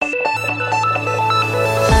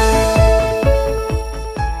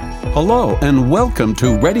Hello and welcome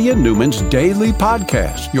to Reddy and Newman's Daily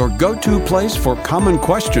Podcast, your go-to place for common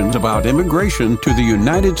questions about immigration to the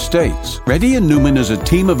United States. Reddy and Newman is a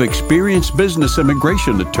team of experienced business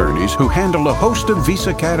immigration attorneys who handle a host of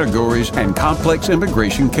visa categories and complex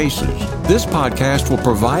immigration cases. This podcast will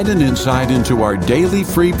provide an insight into our daily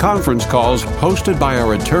free conference calls hosted by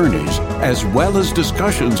our attorneys, as well as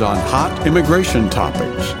discussions on hot immigration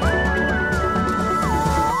topics.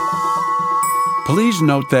 Please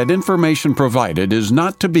note that information provided is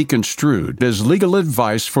not to be construed as legal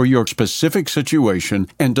advice for your specific situation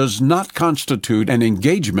and does not constitute an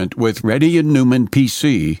engagement with Reddy and Newman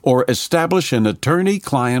PC or establish an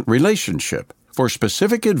attorney-client relationship. For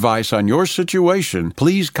specific advice on your situation,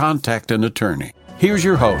 please contact an attorney. Here's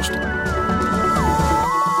your host.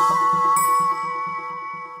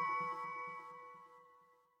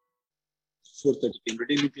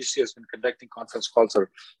 Reddy PC has been conducting conference calls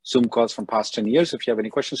or Zoom calls from past 10 years. If you have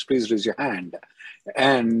any questions, please raise your hand.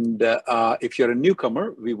 And if you're a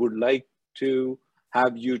newcomer, we would like to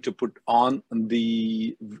have you to put on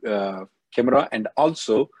the camera and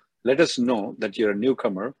also let us know that you're a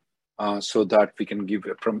newcomer so that we can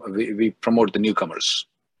we promote the newcomers.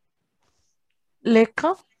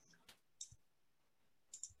 Lekha?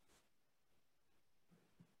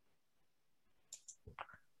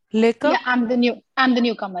 Lekha? Yeah, I'm the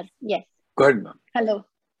newcomer. Yes. Go ahead, ma'am. Hello.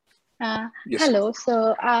 Yes. Hello.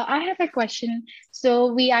 So I have a question.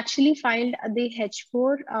 So we actually filed the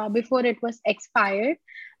H4 before it was expired,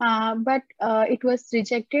 but it was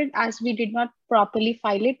rejected as we did not properly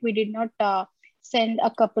file it. We did not send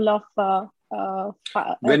a couple of.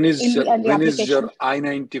 When is your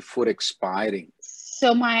I-94 expiring?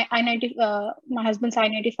 So my my husband's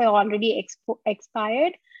I-95 already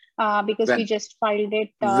expired. Because we just filed it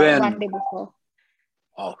 1 day before.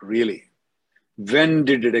 Oh, really? When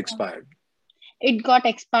did it expire? It got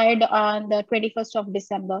expired on the 21st of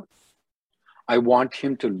December. I want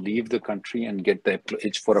him to leave the country and get the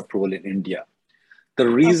H4 approval in India. The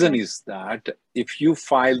reason is that if you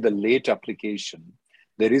file the late application,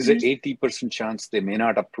 there is an 80% chance they may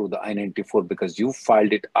not approve the I-94 because you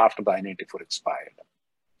filed it after the I-94 expired.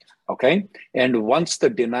 Okay? And once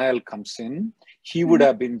the denial comes in, he would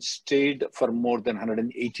have been stayed for more than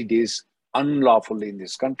 180 days unlawfully in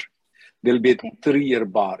this country. There'll be a 3-year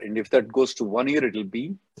bar. And if that goes to 1 year, it'll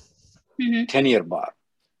be 10-year bar.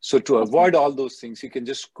 So to avoid all those things, he can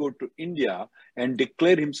just go to India and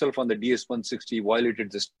declare himself on the DS-160,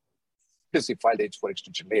 violated this because he filed H4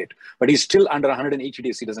 extension late. But he's still under 180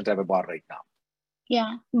 days. He doesn't have a bar right now.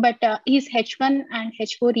 Yeah, but his H1 and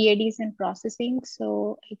H4 EAD is in processing,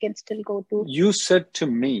 so he can still go to... You said to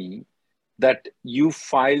me that you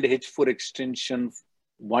filed H4 extension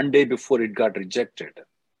 1 day before it got rejected.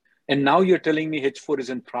 And now you're telling me H4 is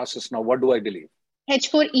in process now. What do I believe?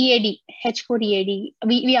 H4 EAD.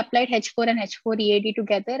 We applied H4 and H4 EAD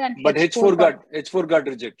together. But H4 got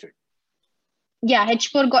rejected. Yeah,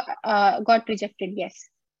 H4 got rejected, yes.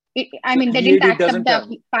 They didn't accept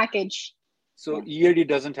the package. So EAD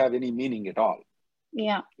doesn't have any meaning at all.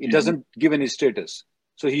 Yeah. It doesn't give any status.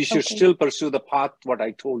 So he should still pursue the path what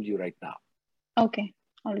I told you right now. Okay.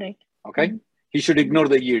 All right. Okay. He should ignore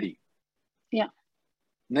the EAD. Yeah.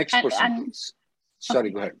 Next person, please.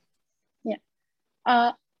 Sorry, go ahead.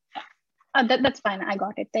 Yeah. That's fine. I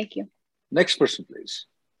got it. Thank you. Next person, please.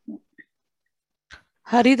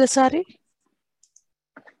 Hari Dasari?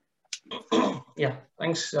 Yeah,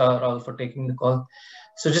 thanks, Rahul, for taking the call.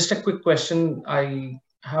 So just a quick question. I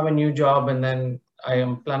have a new job and then I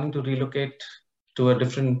am planning to relocate to a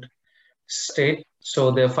different state.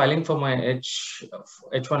 So they're filing for my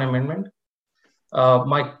H1 amendment.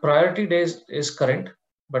 My priority days is current,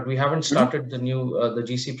 but we haven't started the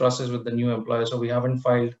GC process with the new employer. So we haven't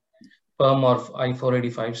filed PERM or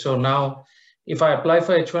I-485. So now if I apply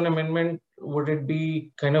for H1 amendment, would it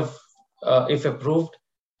be kind of, if approved,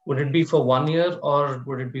 would it be for 1 year or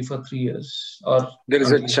would it be for 3 years? Or there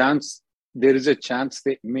is a chance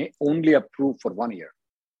they may only approve for 1 year.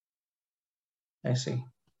 I see.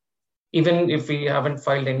 Even if we haven't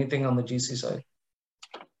filed anything on the GC side.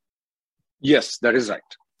 Yes, that is right.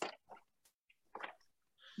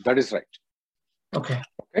 That is right. Okay.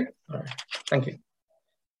 Okay. All right. Thank you.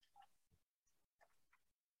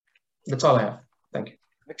 That's all I have. Thank you.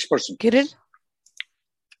 Next person. Kiran?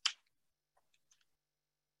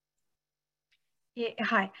 Yeah,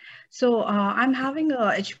 hi. So I'm having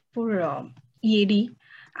a H4 EAD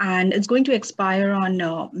and it's going to expire on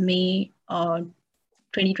May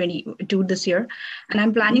 2022 this year. And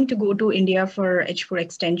I'm planning to go to India for H4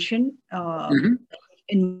 extension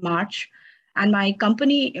in March. And my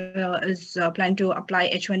company is planning to apply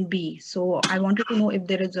H1B. So I wanted to know if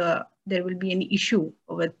there will be any issue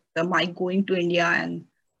with my going to India and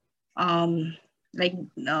my.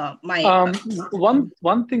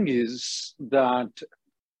 One thing is that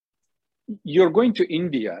you're going to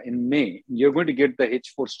India in May. You're going to get the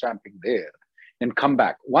H4 stamping there and come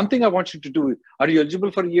back. One thing I want you to do: are you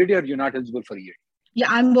eligible for EAD or you're not eligible for EAD? Yeah,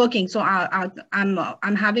 I'm working, so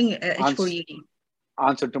I'm having H4 EAD.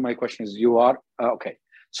 Answer to my question is you are okay.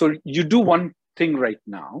 So you do one thing right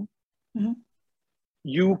now. Mm-hmm.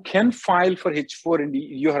 You can file for H4 and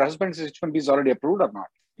your husband's H1B is already approved or not?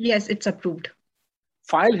 Yes, it's approved.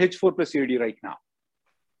 File H4 plus EAD right now.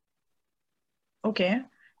 Okay.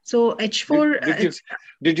 So H4.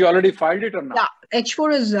 Did you already filed it or not? Yeah,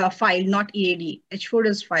 H4 is filed, not EAD. H4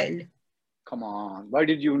 is filed. Come on. Why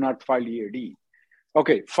did you not file EAD?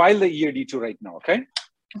 Okay, file the EAD too right now, okay?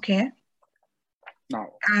 Okay. Now,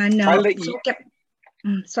 and file the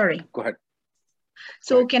sorry. Go ahead.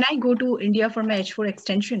 So can I go to India for my H4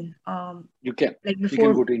 extension? You can. Like before, you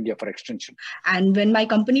can go to India for extension. And when my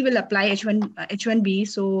company will apply H1B,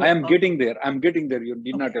 so... I am getting there. You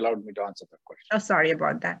did not allow me to answer that question. Oh, sorry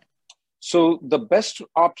about that. So the best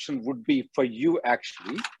option would be for you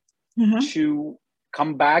actually to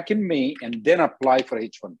come back in May and then apply for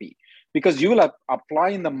H1B. Because you will apply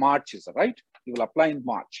in the March, right? You will apply in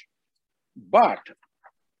March. But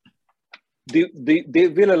they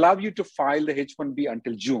will allow you to file the H1B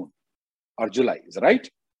until June or July, is that right?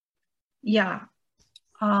 Yeah.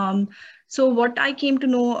 So what I came to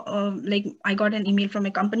know, like I got an email from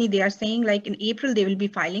a company, they are saying like in April they will be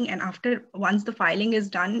filing, and once the filing is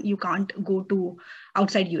done, you can't go to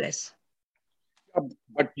outside US.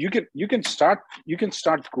 But you can start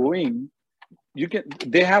going.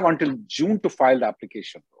 They have until June to file the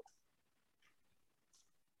application.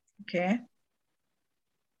 Okay.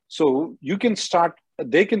 So they can start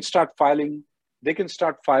filing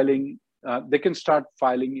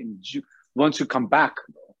in June once you come back.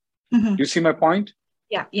 Do you see my point?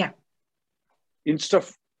 Yeah. Instead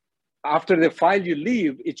of after they file you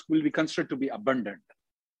leave, it will be considered to be abundant.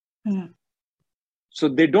 So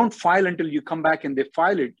they don't file until you come back and they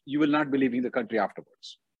file it. You will not be leaving the country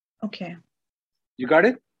afterwards. Okay. You got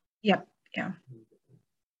it? Yeah.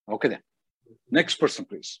 Okay then. Next person,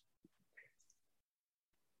 please.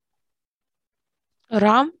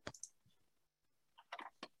 Ram?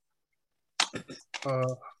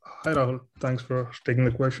 Hi, Rahul. Thanks for taking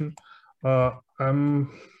the question. I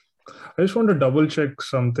just want to double check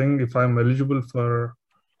something if I'm eligible for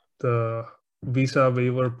the visa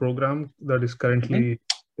waiver program that is currently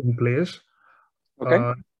in place.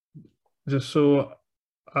 Okay. Just so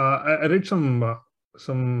I read some.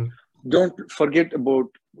 Don't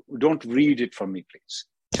read it from me, please.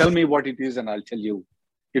 Tell me what it is and I'll tell you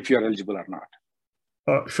if you're eligible or not.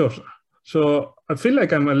 Sure, sir. So I feel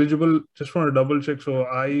like I'm eligible. Just want to double check.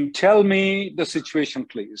 Tell me the situation,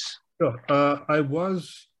 please. Sure. I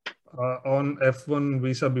was on F1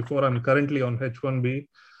 visa before. I'm currently on H1B.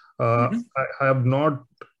 I have not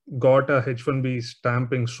got a H1B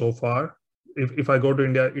stamping so far. If I go to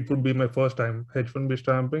India, it would be my first time H1B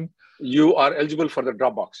stamping. You are eligible for the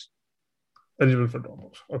Dropbox. Eligible for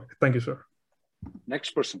Dropbox. Okay. Thank you, sir. Next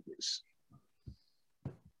person, please.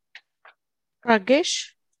 Ragesh?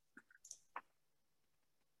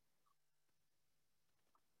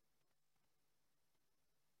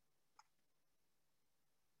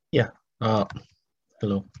 Yeah.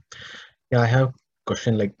 Hello. Yeah, I have a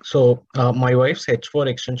question. My wife's H4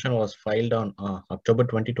 extension was filed on October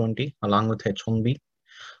 2020 along with H1B.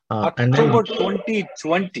 October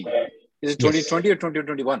 2020. Is it 2020 or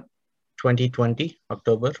 2021? 2020,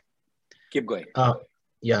 October. Keep going.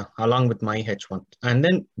 Yeah, along with my H1. And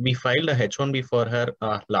then we filed a H1B for her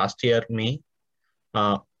last year, May.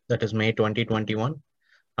 That is May 2021.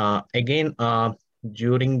 Again,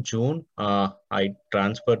 during June, I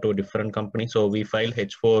transferred to a different company. So we filed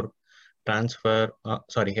H1 transfer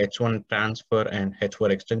and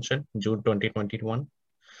H4 extension, June 2021.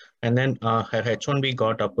 And then her H1B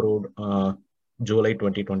got approved July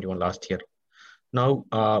 2021, last year. Now,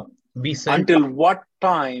 we sent... Until what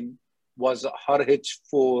time was her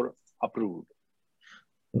H4 approved?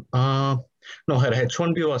 No, her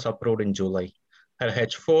H1B was approved in July. Her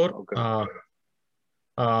H4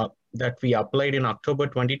 that we applied in October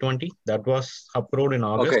 2020, that was approved in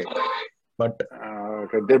August. Okay. But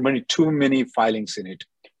there are too many filings in it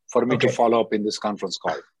for me to follow up in this conference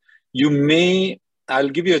call. I'll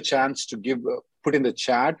give you a chance to put in the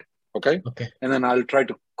chat, okay? And then I'll try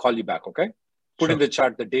to call you back, okay? Put in the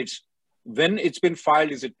chat the dates. When it's been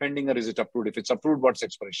filed, is it pending or is it approved? If it's approved, what's the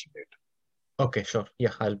expiration date? Okay, sure.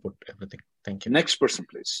 Yeah, I'll put everything. Thank you. Next person,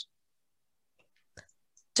 please.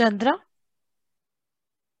 Chandra.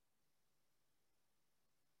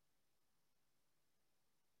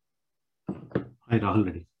 Hi, Rahul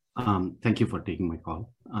Reddy. Thank you for taking my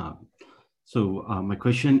call. So my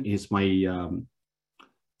question is my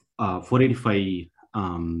 485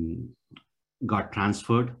 got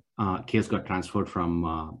transferred, case got transferred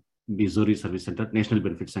from Missouri Service Center, National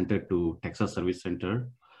Benefit Center to Texas Service Center.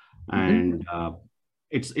 And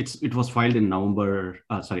it was filed in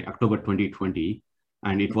October 2020.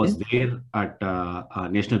 And it was there at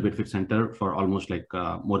National Benefit Center for almost like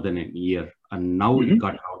more than a year. And now it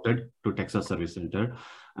got routed to Texas Service Center.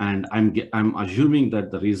 And I'm assuming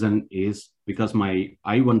that the reason is because my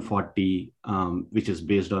I-140, which is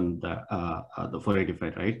based on the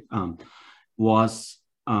 485, right,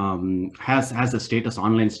 has a status,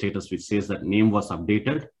 online status, which says that name was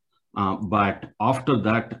updated. But after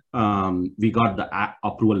that, we got the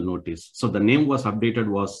approval notice. So the name was updated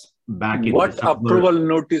was back in What December. approval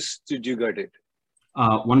notice did you get it?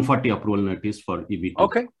 140 approval notice for EB2.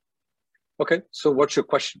 Okay. Okay. So what's your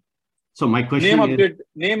question? So my question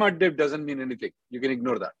name update doesn't mean anything. You can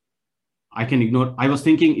ignore that. I can ignore. I was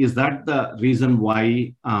thinking, is that the reason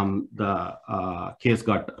why the case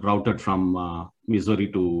got routed from Missouri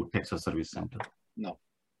to Texas Service Center? No.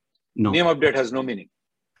 No. Name update has no meaning.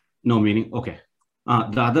 No meaning. Okay.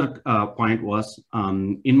 The other point was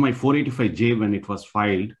in my 485J when it was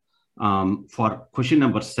filed for question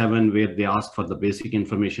number 7, where they asked for the basic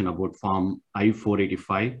information about form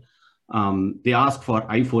I-485. They asked for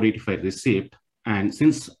I-485 receipt. And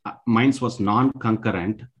since mine was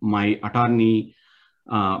non-concurrent, my attorney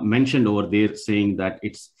mentioned over there saying that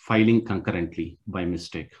it's filing concurrently by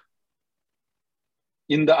mistake.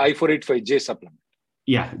 In the I-485J supplement?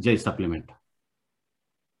 Yeah, J supplement.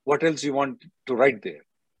 What else you want to write there?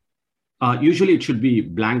 Usually it should be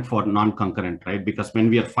blank for non-concurrent, right? Because when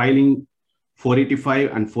we are filing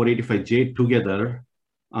 485 and 485J together,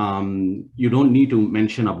 you don't need to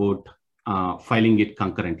mention about filing it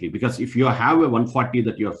concurrently. Because if you have a 140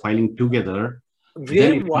 that you're filing together.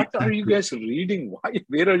 What are you guys reading?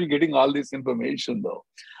 Where are you getting all this information though?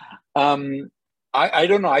 I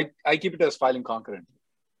don't know. I keep it as filing concurrently.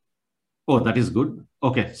 Oh, that is good.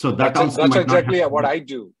 Okay, so that's exactly what I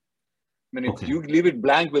do. I mean, if you leave it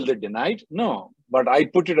blank, will they deny it? No, but I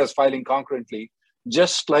put it as filing concurrently,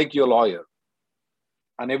 just like your lawyer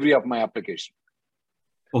on every of my application.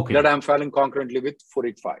 Okay. That I'm filing concurrently with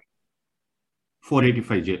 485.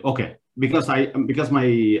 485J. Okay, because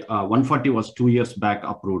my 140 was 2 years back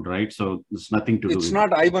approved, right? So it's nothing to do. It's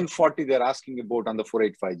not I-140 they're asking about on the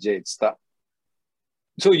 485J. It's the.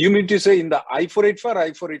 So you mean to say in the I-485 or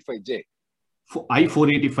I-485J? For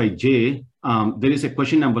I-485J, there is a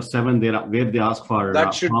question number 7 there where they ask for.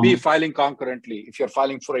 That should be filing concurrently if you're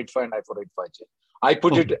filing 485 and I-485J. I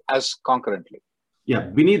put it as concurrently. Yeah,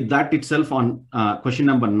 beneath that itself on question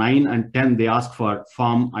number 9 and 10, they ask for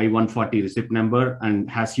form I-140 receipt number and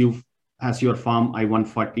has your form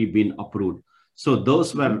I-140 been approved? So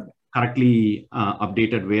those were correctly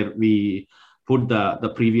updated where we put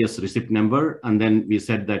the previous receipt number and then we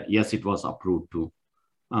said that yes, it was approved too.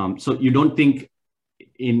 So you don't think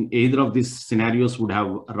in either of these scenarios would have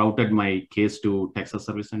routed my case to Texas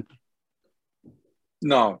Service Center?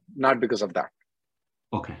 No, not because of that.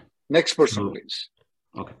 Okay. Next person, please.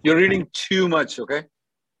 Okay. You're reading too much, okay?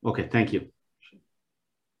 Okay, thank you.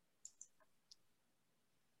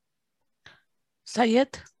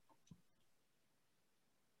 Syed.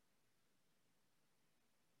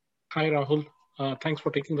 Hi, Rahul. Thanks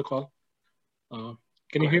for taking the call.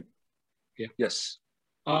 Can you hear? Yeah. Yes.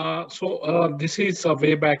 This is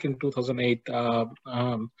way back in 2008.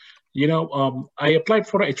 I applied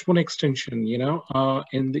for a H1 extension,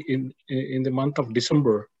 in the month of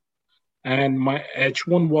December, and my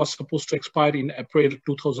H1 was supposed to expire in April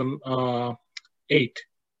 2008,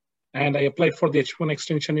 and I applied for the H1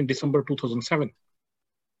 extension in December 2007.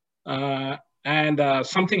 And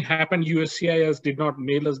something happened. USCIS did not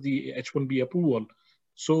mail us the H1B approval.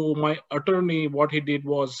 So my attorney, what he did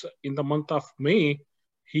was in the month of May,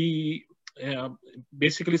 he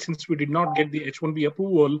basically, since we did not get the H1B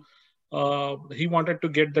approval, he wanted to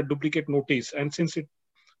get the duplicate notice. And since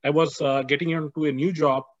I was getting into a new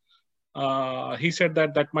job, he said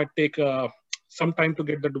that might take some time to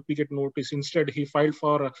get the duplicate notice. Instead, he filed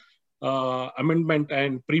for amendment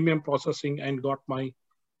and premium processing and got my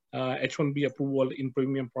H1B approval in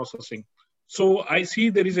premium processing. So I see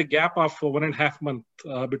there is a gap of 1.5 months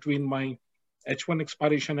between my H1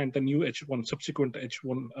 expiration and the new H1, subsequent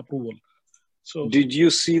H1 approval. So did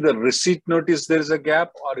you see the receipt notice there is a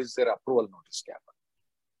gap, or is there approval notice gap?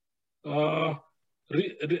 the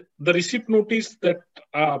receipt notice that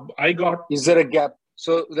I got. Is there a gap?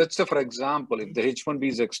 So let's say, for example, if the H-1B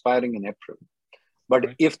is expiring in April, but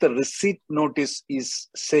Right. if the receipt notice is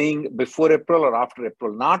saying before April or after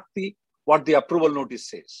April, not what the approval notice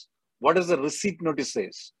says. What does the receipt notice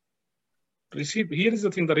says? Receipt. Here is the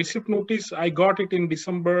thing. The receipt notice, I got it in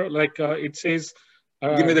December. Like it says.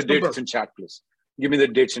 Give me the December. dates in chat, please. Give me the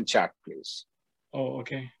dates in chat, please. Oh,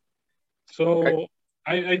 okay. So Okay.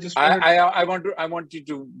 I just. I want you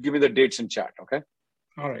to give me the dates in chat. Okay.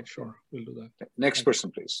 All right, sure, we'll do that. Next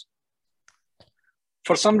person, please.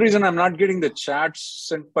 For some reason, I'm not getting the chats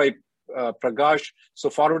sent by Prakash, so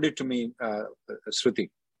forward it to me, Shruti.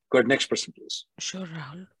 Go ahead, next person, please. Sure,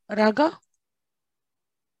 Rahul. Raga?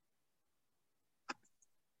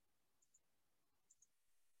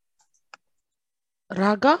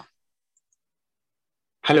 Raga?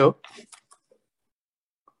 Hello.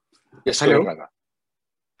 Yes, Hello. go ahead, Raga.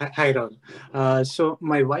 Hi, Rahul. So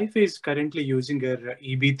my wife is currently using her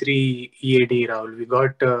EB3 EAD, Rahul. We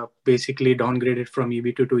got basically downgraded from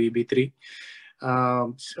EB2 to EB3.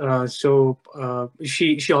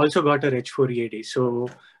 She also got her H4 EAD. So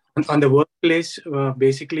on the workplace,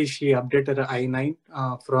 basically she updated her I-9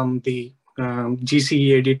 from the GC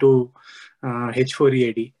EAD to H4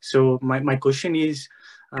 EAD. So my question is,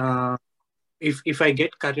 if I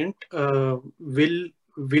get current, will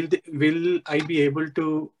I be able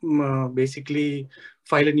to basically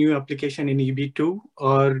file a new application in EB2,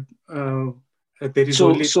 or there is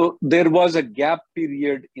only... So there was a gap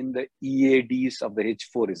period in the EADs of the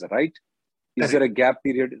H4, is that right? Is there a gap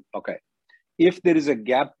period? Okay. If there is a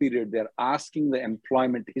gap period, they're asking the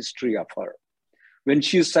employment history of her. When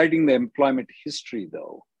she is citing the employment history,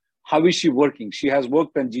 though, how is she working? She has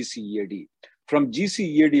worked on GC EAD. From GC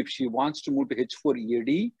EAD, if she wants to move to H4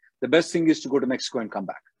 EAD, the best thing is to go to Mexico and come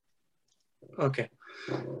back. Okay.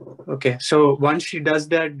 So once she does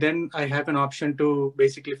that, then I have an option to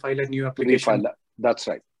basically file a new application. Refile that. That's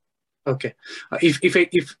right. Okay.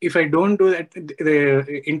 If I don't do that,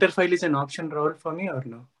 the interfile is an option, Rahul, for me, or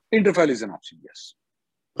no? Interfile is an option, yes.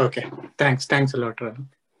 Okay. Thanks a lot, Rahul.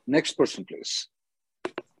 Next person, please.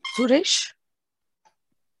 Suresh?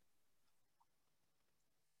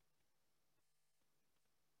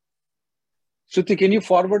 Shruti, can you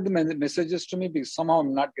forward the messages to me? Because somehow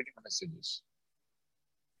I'm not getting the messages.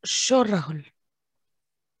 Sure, Rahul.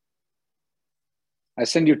 I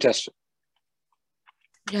send you test.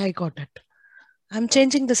 Yeah, I got it. I'm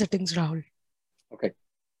changing the settings, Rahul. Okay.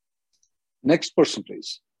 Next person,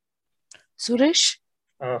 please. Suresh?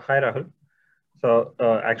 Hi, Rahul. So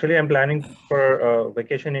actually, I'm planning for a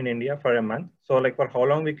vacation in India for a month. So like for how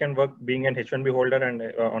long we can work being an H1B holder and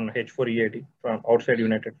on H4 EAD from outside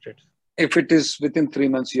United States? If it is within 3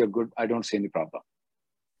 months, you're good. I don't see any problem.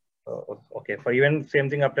 Okay. For even same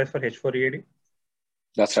thing applies for H4 EAD?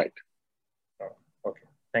 That's right. Okay.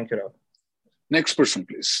 Thank you, Rahul. Next person,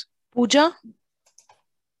 please. Pooja?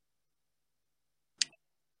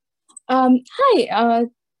 Hi.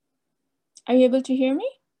 Are you able to hear me?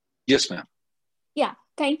 Yes, ma'am. Yeah,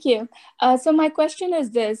 thank you. So my question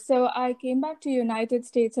is this. So I came back to United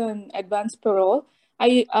States on advanced parole.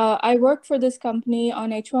 I worked for this company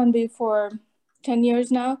on H-1B for 10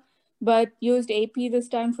 years now, but used AP this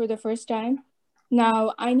time for the first time.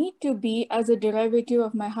 Now I need to be as a derivative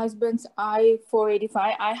of my husband's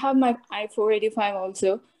I-485. I have my I-485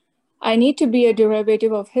 also. I need to be a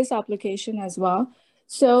derivative of his application as well.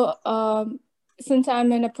 So since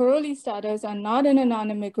I'm in a parolee status and not in a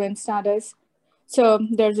non-immigrant status, so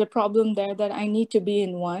there's a problem there that I need to be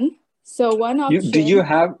in one. So one option. Do you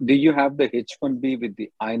have the H-1B with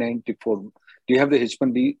the I-94? Do you have the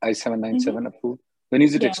H-1B I-797 approved? When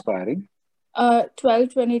is it expiring?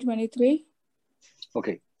 12/20/23.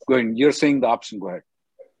 Okay, go ahead. You're saying the option. Go ahead.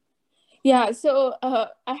 Yeah, so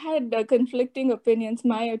I had conflicting opinions.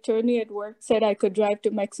 My attorney at work said I could drive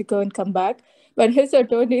to Mexico and come back, but his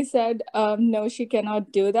attorney said, no, she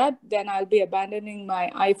cannot do that. Then I'll be abandoning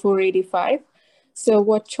my I-485. So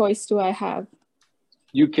what choice do I have?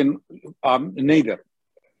 You can, neither.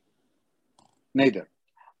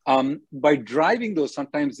 By driving those,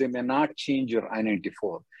 sometimes they may not change your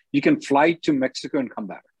I-94. You can fly to Mexico and come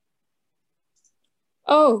back.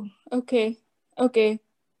 Oh, okay.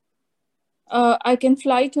 I can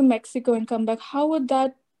fly to Mexico and come back. How would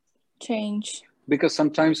that change? Because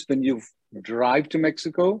sometimes when you drive to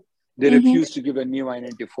Mexico, they refuse to give a new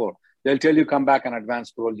I-94. They'll tell you come back on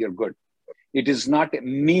advance parole, you're good. It is not a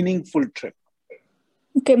meaningful trip.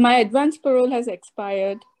 Okay, my advance parole has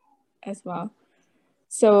expired as well.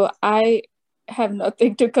 So I have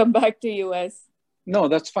nothing to come back to US. No,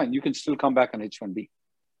 that's fine. You can still come back on H-1B.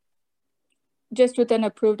 just with an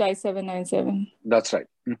approved I-797. That's right.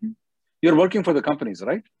 Mm-hmm. You're working for the companies,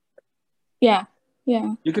 right? Yeah,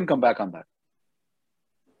 yeah. You can come back on that.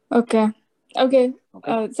 Okay.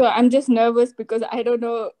 So I'm just nervous because I don't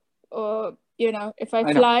know, if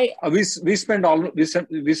I fly. We send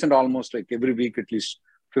almost like every week at least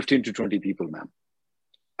 15 to 20 people, ma'am.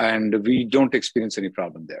 And we don't experience any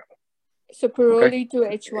problem there. So Piroli to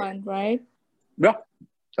H1, right? Yeah,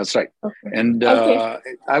 that's right. Okay. And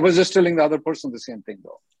I was just telling the other person the same thing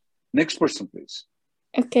though. Next person, please.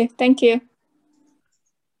 Okay, thank you.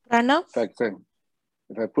 Pranav? In fact,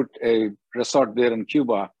 if I put a resort there in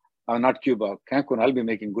Cuba, not Cuba, Cancun, I'll be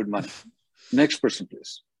making good money. Next person,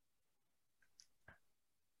 please.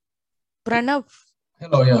 Pranav?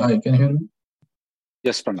 Hello, yeah, hi, can you hear me?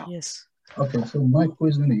 Yes, Pranav. Yes. Okay, so my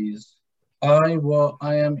question is, I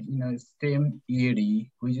am in a STEM EAD,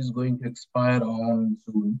 which is going to expire on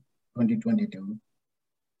June 2022.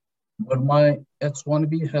 But my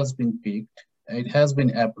H1B has been picked. It has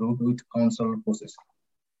been approved with consular processing.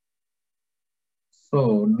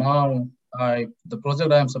 So now the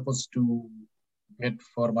project I am supposed to get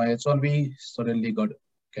for my H1B suddenly got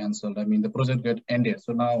canceled. I mean, the project got ended.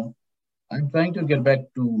 So now I'm trying to get back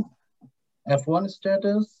to F1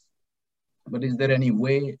 status. But is there any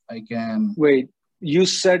way I can... Wait, you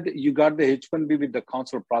said you got the H1B with the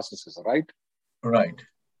consular processes, right? Right.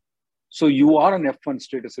 So you are on F1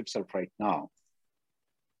 status itself right now.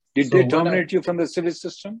 Did they terminate you from the service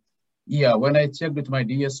system? Yeah, when I checked with my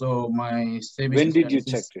DSO, my service... When did you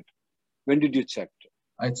check it? When did you check it?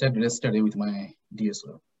 I checked yesterday with my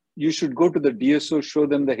DSO. You should go to the DSO, show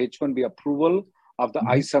them the H1B approval of the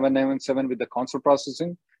I-797 with the consular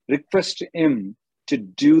processing, request him to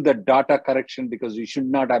do the data correction because you should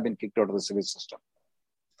not have been kicked out of the service system.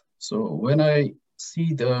 So when I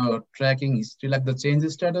see the tracking history, like the change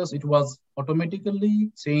status, it was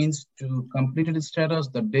automatically changed to completed status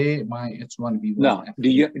the day my H1B was. No, do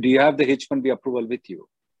you have the H1B approval with you?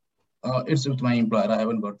 It's with my employer. I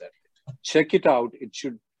haven't got that yet. Check it out. It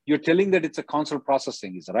should. You're telling that it's a consular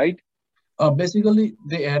processing, is right? Basically,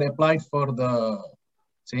 they had applied for the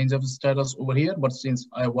change of status over here, but since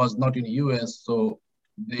I was not in the US, so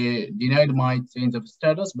they denied my change of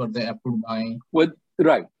status, but they approved my...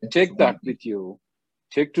 Right. Take that with you.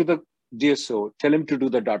 Take to the DSO, tell him to do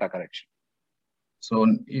the data correction. So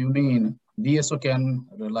you mean DSO can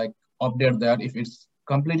like update that if it's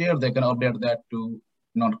completed, they can update that to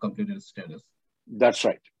not completed status? That's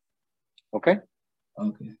right. Okay?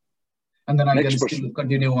 Okay. And then I can still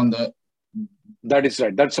continue on the... That is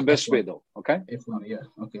right. That's the best way though. Okay? F1, yeah.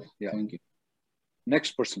 Okay. Yeah. Thank you.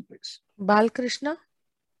 Next person, please. Balkrishna?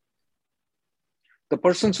 The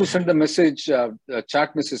persons who sent the message,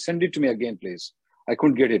 chat message, send it to me again, please. I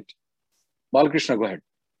couldn't get it. Balkrishna, go ahead.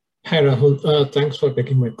 Hi, Rahul. Thanks for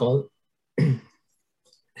taking my call.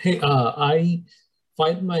 Hey, I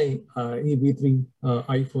filed my EB3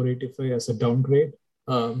 I-485 as a downgrade.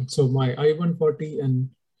 So my I-140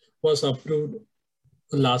 was approved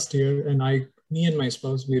last year, and me and my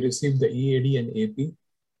spouse, we received the EAD and AP.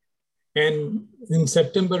 And in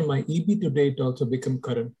September, my EB to date also became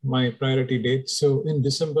current, my priority date. So in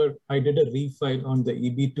December, I did a refile on the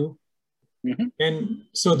EB2. And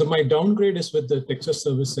so my downgrade is with the Texas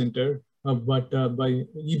Service Center, but by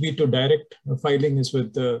EB2 direct filing is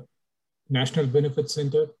with the National Benefits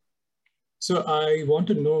Center. So I want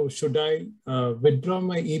to know, should I withdraw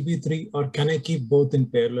my EB3 or can I keep both in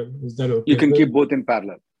parallel? Is that okay? You can keep both in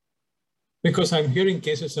parallel. Because I'm hearing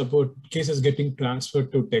cases getting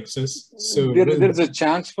transferred to Texas. So there's a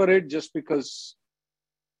chance for it just because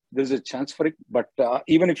there's a chance for it. But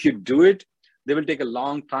even if you do it, they will take a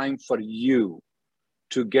long time for you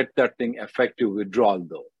to get that thing effective withdrawal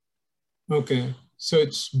though. Okay. So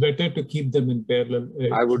it's better to keep them in parallel.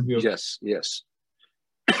 I would, yes.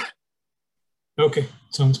 Okay.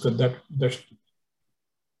 Sounds good. That's...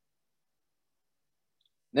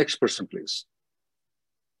 Next person, please.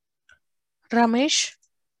 Ramesh?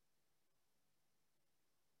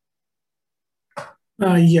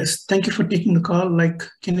 Yes, thank you for taking the call.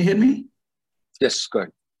 Can you hear me? Yes, go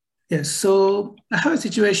ahead. Yes, so I have a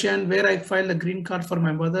situation where I filed a green card for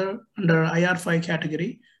my mother under IR5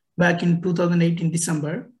 category back in 2018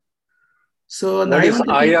 December. So what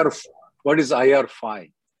is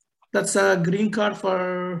IR5? That's a green card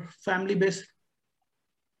for family-based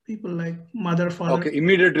people like mother, father. Okay,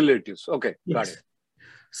 immediate relatives. Okay, yes. Got it.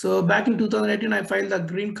 So back in 2018, I filed a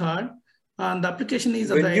green card, and the application is...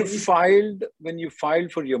 When you filed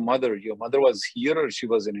for your mother was here or she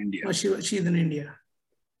was in India? No, she's in India.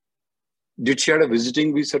 Did she have a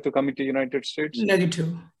visiting visa to come into the United States?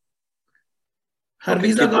 Negative. Her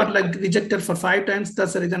visa got like rejected for 5 times.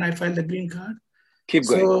 That's the reason I filed the green card. Keep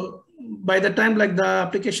going. So by the time like the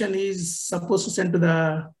application is supposed to send to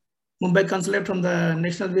the Mumbai consulate from the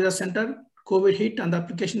National Visa Center, COVID hit and the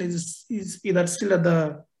application is either still at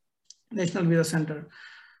the National Visa Center.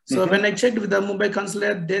 So when I checked with the Mumbai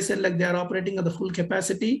consulate, they said like they are operating at the full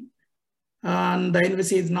capacity and the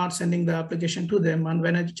NVC is not sending the application to them. And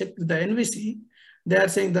when I checked with the NVC, they are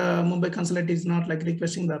saying the Mumbai consulate is not like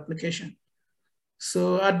requesting the application.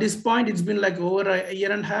 So at this point, it's been like over a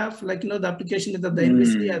year and a half, like, the application is at the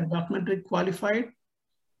NVC as documentary qualified.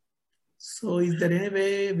 So is there any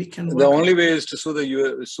way we can? The only way is to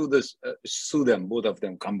sue them, both of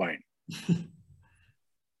them combined.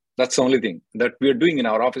 That's the only thing that we are doing in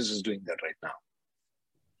our office is doing that right now.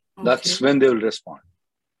 Okay. That's when they will respond.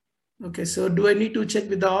 Okay. So do I need to check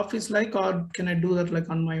with the office or can I do that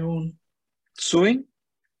on my own? Suing?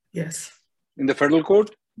 Yes. In the federal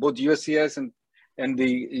court, both USCIS and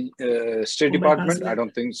the State Department? I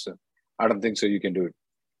don't think so. I don't think so. You can do it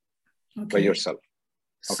by yourself.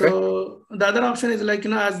 Okay. So the other option is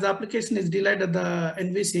as the application is delayed at the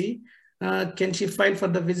NVC, can she file for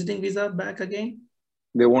the visiting visa back again?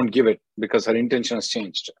 They won't give it because her intention has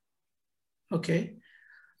changed. Okay.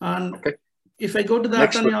 And if I go to the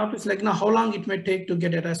attorney office, how long it may take to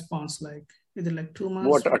get a response? Is it 2 months?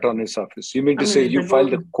 What attorney's office? You mean to say you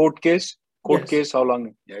filed a court case? Court case, how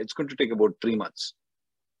long? Yeah, it's going to take about 3 months.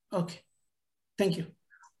 Okay. Thank you.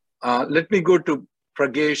 Let me go to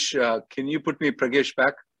Pragesh. Can you put me Pragesh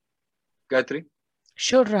back, Gayatri?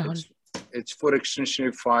 Sure, Rahul. It's for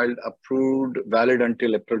extension filed, approved, valid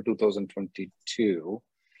until April 2022.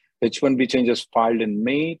 H1B changes filed in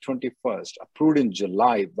May 21st, approved in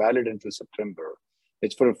July, valid until September.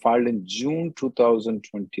 H4 filed in June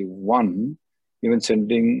 2021, even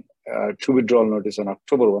sending to withdrawal notice on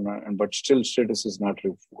October 1, but still status is not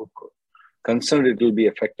revoked. Concerned it will be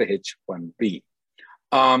affect the H1B.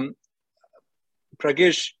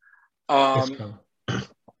 Pragesh,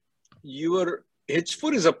 your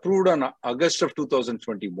H4 is approved on August of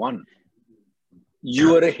 2021.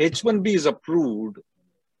 Your H1B is approved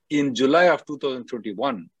in July of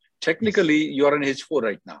 2021. Technically, you are an H4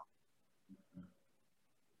 right now.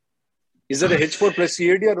 Is it a H4 plus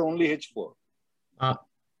CAD or only H4?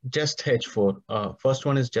 Just H4. First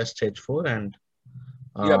one is just H4 and...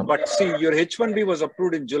 yeah, but see, your H1B was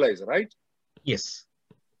approved in July, right? Yes.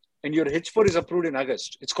 And your H4 is approved in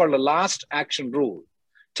August. It's called a last action rule.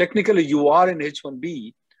 Technically, you are in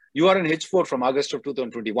H1B. You are in H4 from August of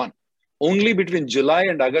 2021. Only between July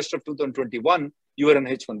and August of 2021, you were in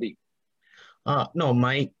H1B. No,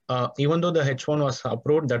 even though the H1 was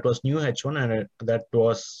approved, that was new H1 and that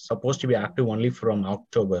was supposed to be active only from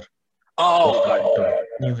October. Oh, got it.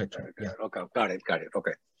 New H1. Yeah. Okay, got it.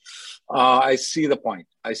 Okay. I see the point.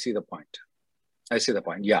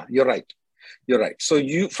 Yeah, you're right. So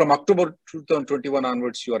you, from October 2021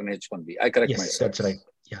 onwards, you are an H1B. I correct myself. Yes, that's right.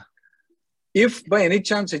 Yeah. If by any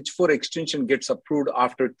chance H4 extension gets approved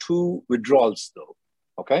after 2 withdrawals though,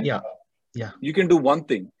 okay? Yeah. You can do one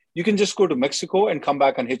thing. You can just go to Mexico and come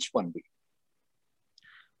back on H1B.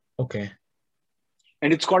 Okay.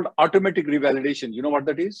 And it's called automatic revalidation. You know what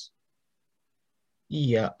that is?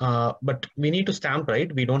 Yeah, but we need to stamp,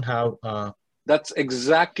 right? We don't have... That's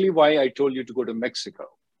exactly why I told you to go to Mexico.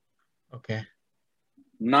 Okay.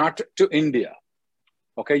 Not to India.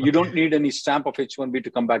 Okay. You don't need any stamp of H1B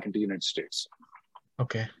to come back into the United States.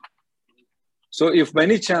 Okay. So if by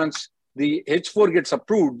any chance the H4 gets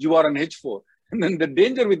approved, you are an H4. And then the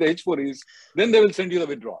danger with the H4 is then they will send you the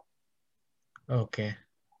withdrawal. Okay.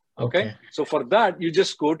 So for that, you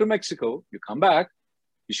just go to Mexico, you come back,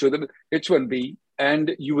 you show them H1B,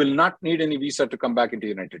 and you will not need any visa to come back into the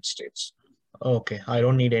United States. Okay. I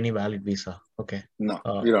don't need any valid visa. Okay. No,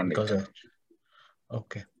 you don't need it.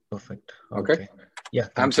 Okay. Perfect. Okay. Yeah.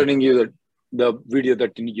 I'm sending you the video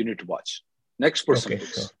that you need to watch. Next person, okay,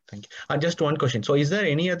 please. Sure. Thank you. Just one question. So is there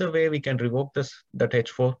any other way we can revoke that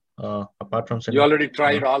H4 apart from sending? You already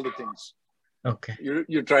tried all the things. Okay.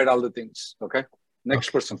 You tried all the things. Okay.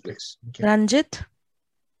 Next person, please. Ranjit?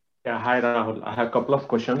 Yeah, hi Rahul. I have a couple of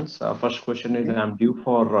questions. First question is I'm due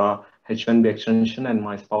for H1B extension and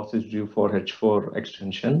my spouse is due for H4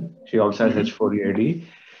 extension. She also has H4 EAD.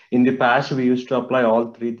 In the past, we used to apply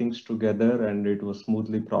all 3 things together and it was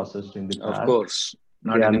smoothly processed in the past. Of course.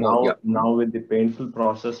 Now with the painful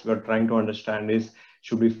process, we're trying to understand is,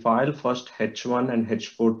 should we file first H1 and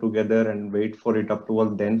H4 together and wait for it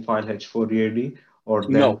approval, then file H4 EAD? Or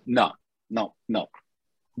then... No.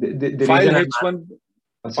 The file H1,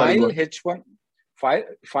 file H1,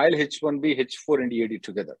 file H1B, H4 and EAD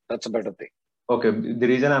together. That's a better thing. Okay, the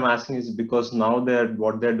reason I'm asking is because now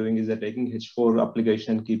what they're doing is they're taking H4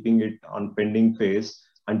 application and keeping it on pending phase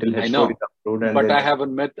until I H4 know, is approved. And but then I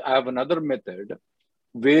have another method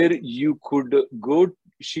where she could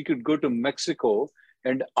go to Mexico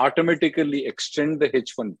and automatically extend the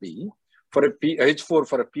H1B for H4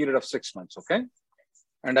 for a period of 6 months. Okay.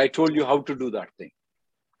 And I told you how to do that thing.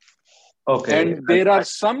 Okay. And there are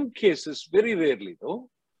some cases, very rarely though,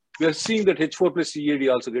 we are seeing that H4 plus EAD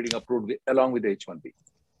also getting approved along with the H1B.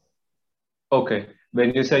 Okay.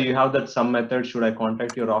 When you say you have that some method, should I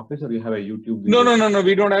contact your office or you have a YouTube No. video?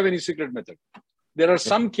 We don't have any secret method. There are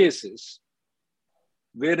some cases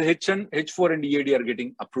where H4 and EAD are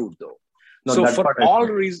getting approved though. No, so that's for what I all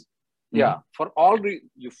thought. reasons,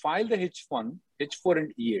 you file the H4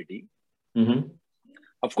 and EAD.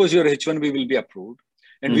 Of course, your H1B will be approved.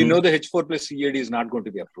 And we know the H4 plus EAD is not going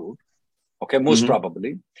to be approved. Okay, most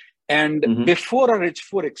probably. And before our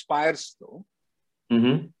H4 expires though,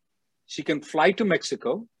 she can fly to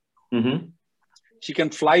Mexico. She can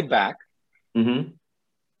fly back. And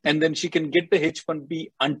then she can get the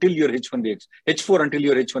H1B until your H4 until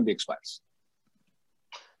your H1B expires.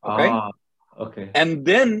 Okay. Okay. And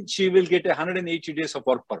then she will get 180 days of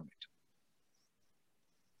work permit.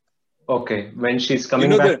 Okay. When she's coming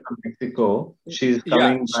back from Mexico, she's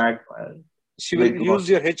coming back. She will use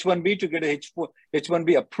your H1B to get a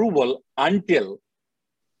H1B approval until,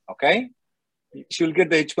 okay? She will get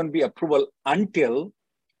the H1B approval until,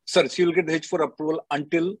 she will get the H4 approval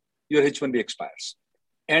until your H1B expires.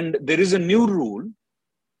 And there is a new rule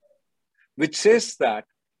which says that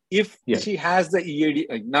if she has the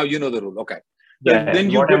EAD, now you know the rule, okay.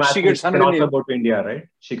 Then she gets 180. She can also go to India, right?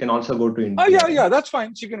 She can also go to India. Oh, yeah, that's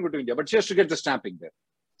fine. She can go to India, but she has to get the stamping there.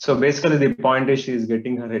 So basically the point is she is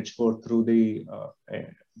getting her H4 through the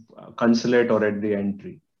consulate or at the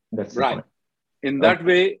entry. That's the point. In that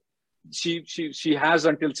way, she has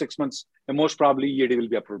until 6 months, and most probably EAD will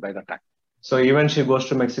be approved by that time. So even she goes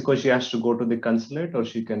to Mexico, she has to go to the consulate, or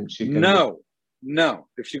she can. No.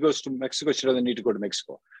 If she goes to Mexico, she doesn't need to go to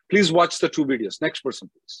Mexico. Please watch the 2 videos. Next person,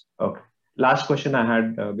 please. Okay. Last question I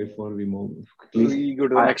had before we move. Please. We go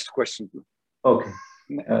to the next question. Okay.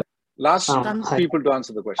 Last people to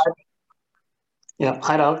answer the question. Yeah.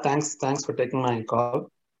 Hi, Rahul. Thanks for taking my call.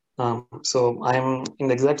 So I'm in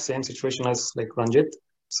the exact same situation as like Ranjit.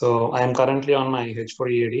 So I am currently on my H4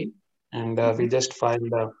 EAD, and we just filed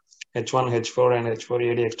the H1, H4, and H4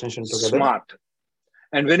 EAD extension together. Smart.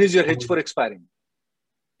 And when is your H4 expiring?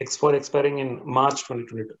 H4 expiring in March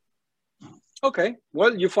 2022. Okay.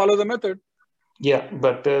 Well, you follow the method. Yeah,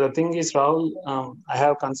 but the thing is, Rahul, I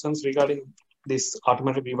have concerns regarding these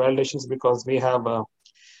automatic revalidations because we have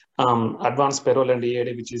advanced payroll and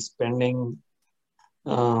EAD, which is pending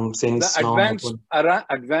since the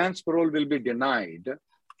advanced parole will be denied.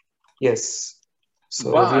 Yes.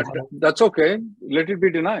 So but that's okay. Let it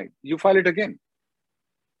be denied. You file it again.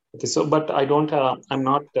 Okay. So, but I don't. I'm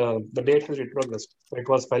not. The date has retrogressed. So it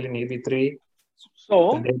was filed in EB3.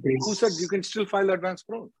 So who said you can still file advanced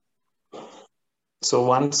parole? So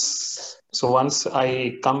once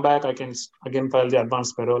I come back, I can again file the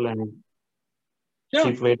advanced parole and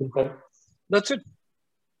keep waiting for it. That's it.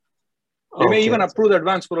 They may even approve the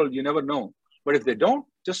advanced parole. You never know. But if they don't,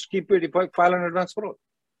 just keep waiting. File an advanced parole.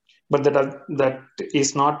 But that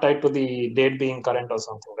is not tied to the date being current or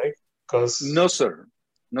something, right? Because no, sir.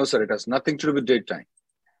 It has nothing to do with date time.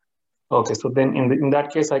 Okay, so then in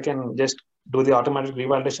that case, I can just do the automatic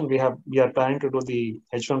revalidation. We are planning to do the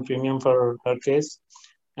H1 premium for her case,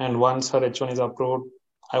 and once her H1 is approved,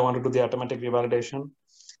 I want to do the automatic revalidation,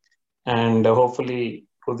 and hopefully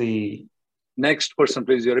to the next person,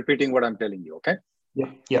 please. You're repeating what I'm telling you. Okay.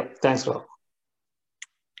 Yeah. Thanks, Rob.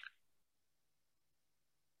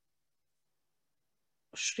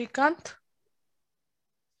 Shrikant?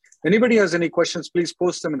 Anybody has any questions, please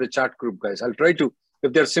post them in the chat group, guys. I'll try to,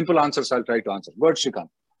 if they're simple answers, I'll try to answer. Go ahead, Shrikant.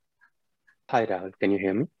 Hi, Rahul. Can you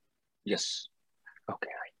hear me? Yes.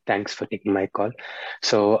 Okay. Thanks for taking my call.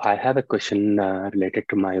 So I have a question related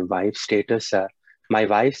to my wife's status. My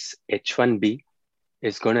wife's H1B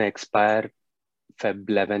is going to expire Feb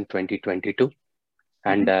 11, 2022.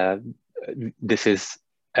 And this is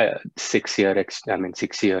 6 year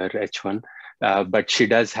H1. But she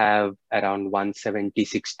does have around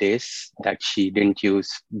 176 days that she didn't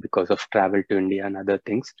use because of travel to India and other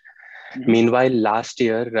things. Meanwhile, last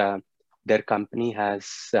year, their company has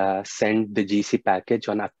sent the GC package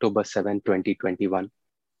on October 7, 2021.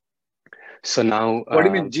 So now... What do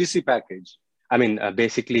you mean GC package? I mean,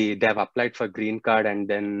 basically, they have applied for green card, and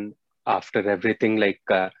then after everything, like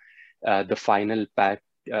the final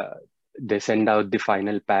they send out the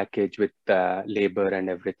final package with labor and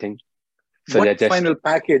everything. So what they're just final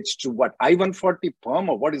package to what? I-140 perm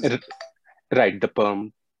or what is it? right, the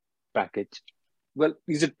perm package. Well,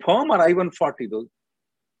 is it perm or I-140 though?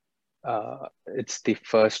 It's the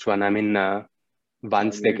first one. I mean,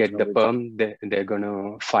 once they get the perm, they're going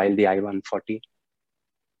to file the I-140.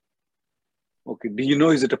 Okay. Do you know,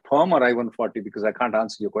 is it a perm or I-140? Because I can't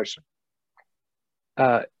answer your question.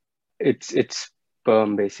 It's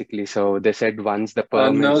perm basically. So they said once the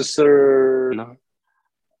perm no, is... sir. No?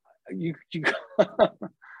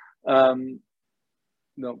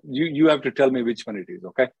 No, you have to tell me which one it is,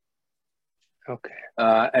 okay? Okay.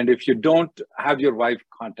 And if you don't, have your wife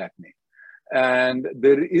contact me. And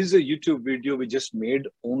there is a YouTube video we just made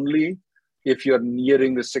only if you're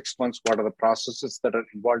nearing the 6 months, what are the processes that are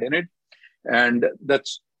involved in it? And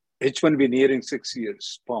that's H1B nearing 6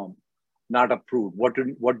 years, perm, not approved. What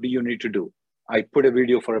do you need to do? I put a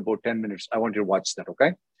video for about 10 minutes. I want you to watch that, okay?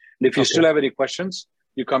 And if you still have any questions,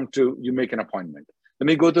 you make an appointment. Let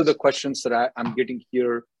me go to the questions that I'm getting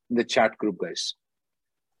here in the chat group, guys.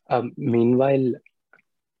 Meanwhile,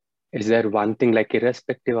 is there one thing, like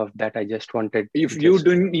irrespective of that, I just wanted... If you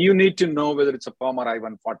need to know whether it's a perm or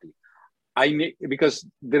I-140. Because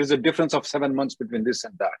there is a difference of 7 months between this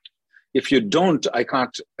and that. If you don't, I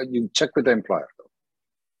can't, you check with the employer.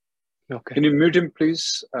 Okay. Can you mute him,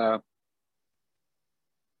 please?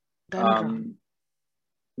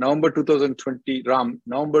 November 2020, Ram,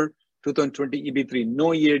 November 2020 EB3,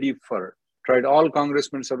 no EAD for. Tried all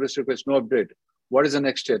congressman service requests, no update. What is the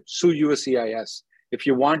next step? Sue USCIS. If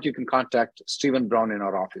you want, you can contact Stephen Brown in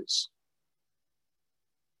our office.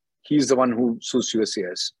 He's the one who sues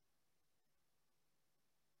USCIS.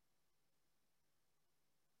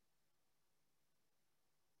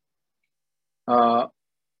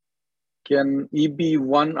 Can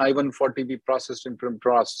EB1 I-140 be processed in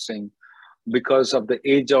processing because of the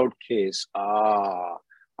age out case?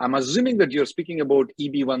 I'm assuming that you're speaking about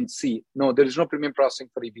EB1C. No, there is no premium processing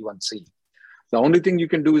for EB1C. The only thing you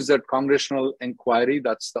can do is that congressional inquiry.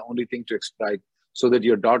 That's the only thing to expedite so that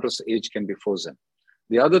your daughter's age can be frozen.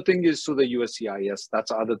 The other thing is to the USCIS.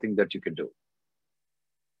 That's the other thing that you can do.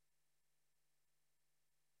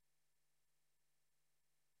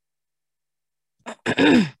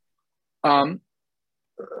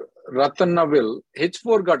 Ratanaville,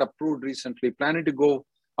 H4 got approved recently, planning to go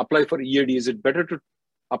apply for EAD. Is it better to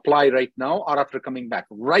apply right now or after coming back?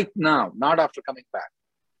 Right now, not after coming back.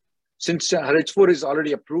 Since her H4 is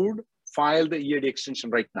already approved, file the EAD extension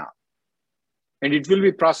right now. And it will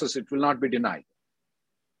be processed, it will not be denied.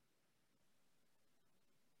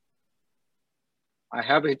 I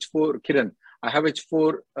have H4, Kiran, I have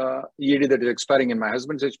H4 EAD that is expiring and my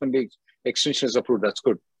husband's H1B extension is approved. That's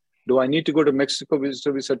good. Do I need to go to Mexico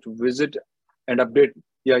visitor visa to visit and update?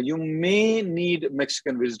 Yeah, you may need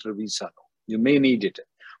Mexican visitor visa. You may need it.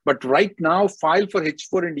 But right now, file for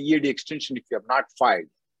H4 and EAD extension if you have not filed.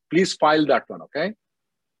 Please file that one, okay?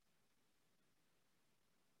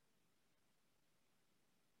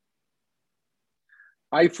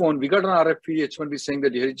 iPhone, we got an RFP H1B saying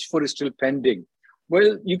that H4 is still pending.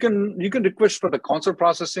 Well, you can request for the consular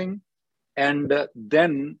processing and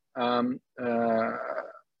then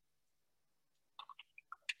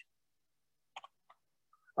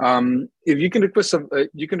if you can request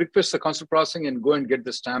the consular processing and go and get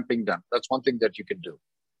the stamping done. That's one thing that you can do.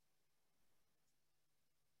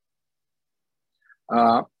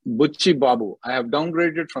 Bucci Babu, I have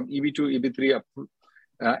downgraded from EB2, EB3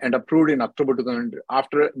 and approved in October 2000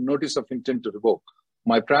 after notice of intent to revoke.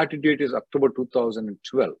 My priority date is October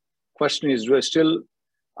 2012. Question is, do I still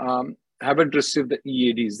haven't received the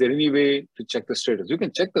EAD? Is there any way to check the status? You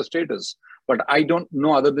can check the status, but I don't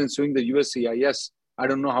know other than suing the USCIS. I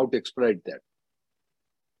don't know how to expedite that.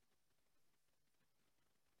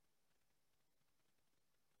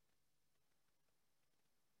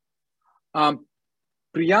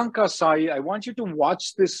 Priyanka Sai, I want you to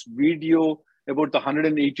watch this video about the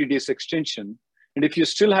 180 days extension. And if you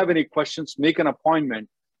still have any questions, make an appointment.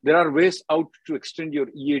 There are ways out to extend your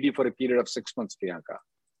EAD for a period of 6 months, Priyanka.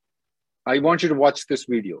 I want you to watch this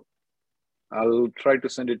video. I'll try to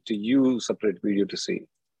send it to you, separate video to see.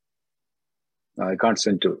 I can't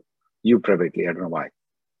send to you privately. I don't know why.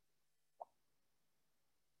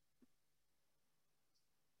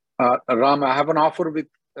 Ram, I have an offer with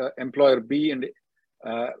employer B and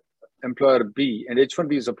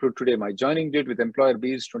H1B is approved today. My joining date with employer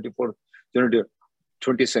B is 24th January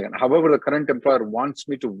 22nd. However, the current employer wants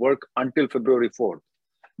me to work until February 4th.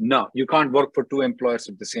 No, you can't work for two employers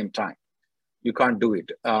at the same time. You can't do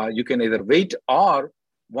it. You can either wait or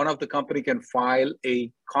one of the company can file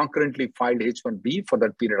a concurrently filed H1B for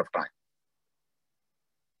that period of time.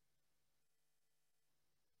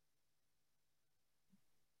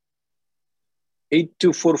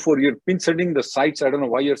 8244, you've been sending the sites. I don't know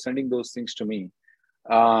why you're sending those things to me.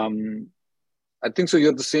 I think so.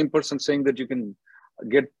 You're the same person saying that you can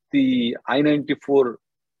get the I-94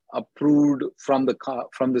 approved from the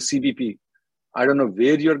CBP. I don't know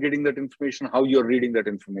where you're getting that information, how you're reading that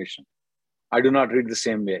information. I do not read the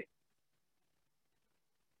same way.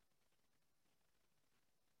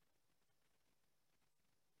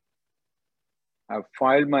 I've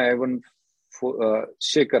filed my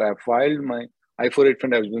Shekhar, I've filed my I-48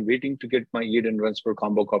 fund. I've been waiting to get my EAD and transfer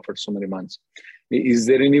combo call for so many months. Is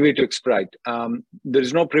there any way to expedite? There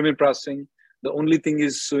is no premium processing. The only thing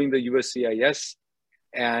is suing the USCIS,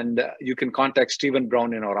 and you can contact Stephen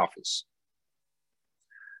Brown in our office.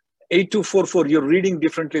 8244, you're reading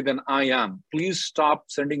differently than I am. Please stop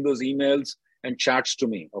sending those emails and chats to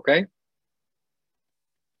me, okay?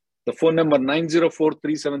 The phone number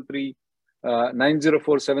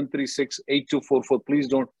 904-736-8244. Please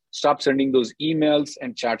don't stop sending those emails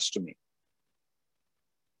and chats to me.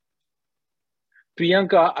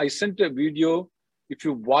 Priyanka, I sent a video. If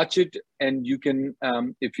you watch it and you can,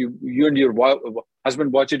 if you and your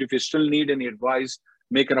husband watch it, if you still need any advice,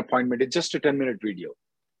 make an appointment. It's just a 10-minute video.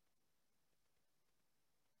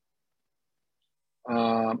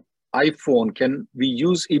 iPhone, can we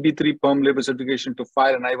use EB3 perm labor certification to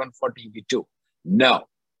file an I-140 EB2? No,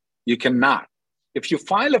 you cannot. If you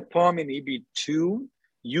file a perm in EB2,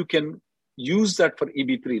 you can use that for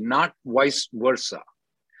EB3, not vice versa,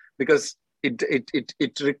 because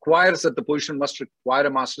it requires that the position must require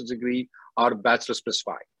a master's degree or bachelor's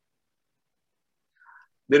specified.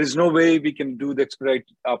 There is no way we can do the expedite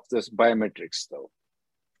of this biometrics, though.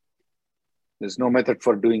 There's no method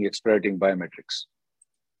for doing expediting biometrics.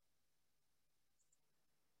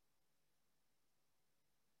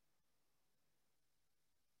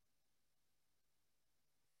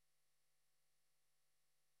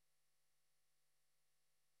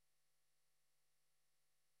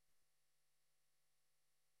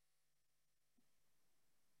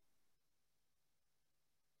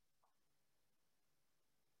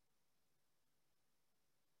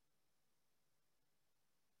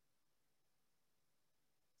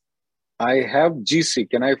 I have GC.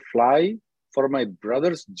 Can I fly for my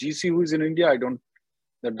brother's GC who is in India?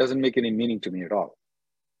 That doesn't make any meaning to me at all.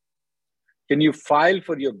 Can you file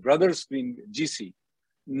for your brother's GC?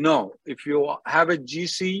 No. If you have a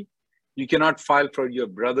GC, you cannot file for your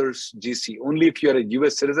brother's GC. Only if you're a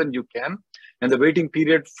US citizen, you can. And the waiting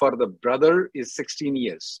period for the brother is 16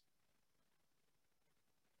 years.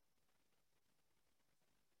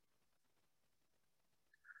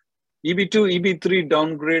 EB2, EB3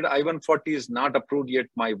 downgrade, I-140 is not approved yet.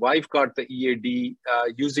 My wife got the EAD.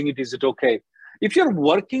 Using it, is it okay? If you're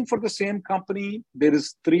working for the same company, there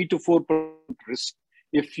is 3 to 4% risk.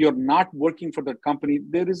 If you're not working for the company,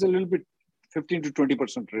 there is a little bit 15 to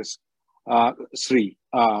 20% risk, Sri,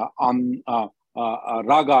 on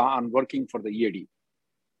Raga on working for the EAD.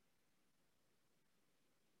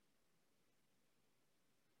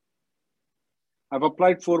 I've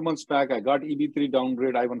applied 4 months back. I got EB3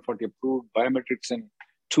 downgrade, I-140 approved, biometrics in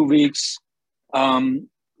 2 weeks.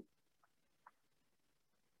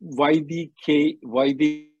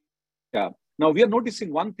 Yeah. Now we are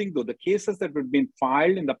noticing one thing though, the cases that have been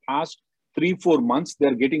filed in the past 3-4 months,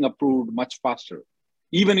 they're getting approved much faster,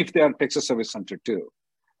 even if they are Texas Service Center too,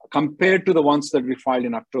 compared to the ones that we filed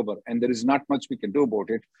in October. And there is not much we can do about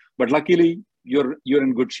it, but luckily you're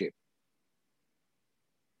in good shape.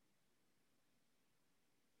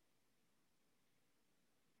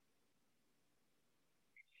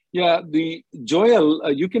 Yeah,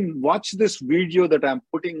 Joel, you can watch this video that I'm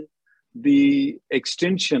putting the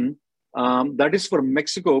extension. That is for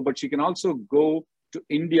Mexico, but you can also go to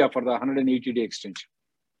India for the 180-day extension.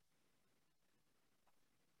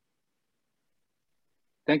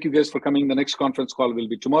 Thank you guys for coming. The next conference call will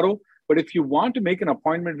be tomorrow. But if you want to make an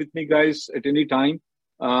appointment with me, guys, at any time,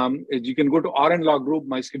 you can go to RN Law Group.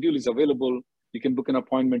 My schedule is available. You can book an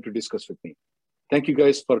appointment to discuss with me. Thank you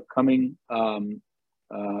guys for coming.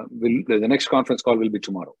 The next conference call will be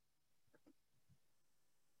tomorrow.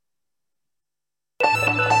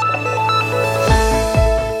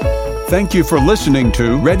 Thank you for listening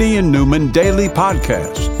to Reddy and Newman Daily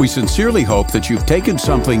Podcast. We sincerely hope that you've taken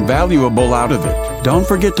something valuable out of it. Don't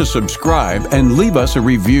forget to subscribe and leave us a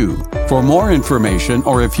review. For more information,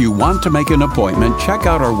 or if you want to make an appointment, check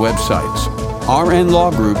out our websites,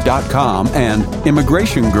 rnlawgroup.com and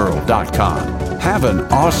immigrationgirl.com. Have an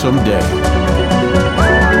awesome day.